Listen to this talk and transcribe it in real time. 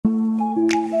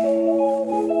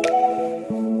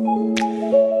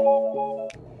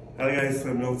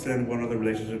TENTEN, one of the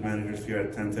relationship managers here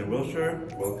at TENTEN Wilshire.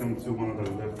 Welcome to one of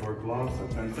the live work lofts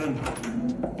at TENTEN.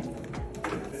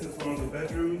 This is one of the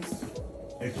bedrooms.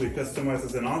 Actually customized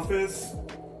as an office,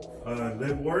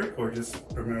 live work, or just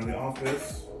primarily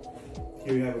office.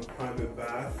 Here you have a private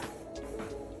bath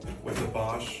with a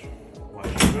Bosch washer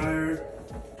and dryer.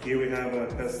 Here we have a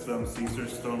custom Caesar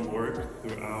stone work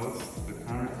throughout the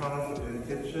countertop and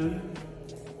kitchen.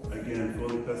 Again,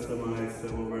 fully customized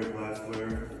silverware,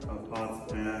 glassware,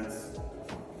 pots, pans.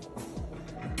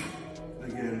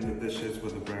 Again, the dishes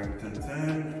with the brand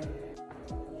TENTEN.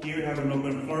 Here you have an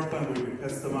open floor plan where you can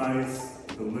customize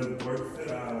the live work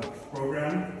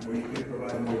program, where you can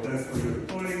provide more desks for your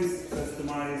employees,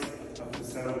 customize up to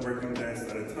 7 working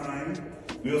desks at a time.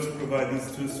 We also provide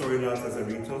these 2-story lots as a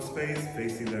retail space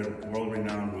facing the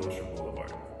world-renowned Wilshire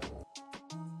Boulevard.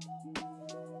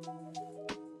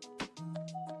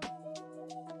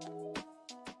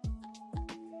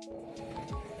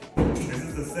 This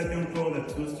is the second floor of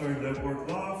the 2-story live work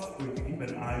loft where you can keep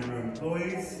an eye on your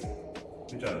employees.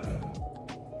 Good job.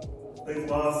 Thanks,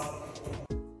 boss.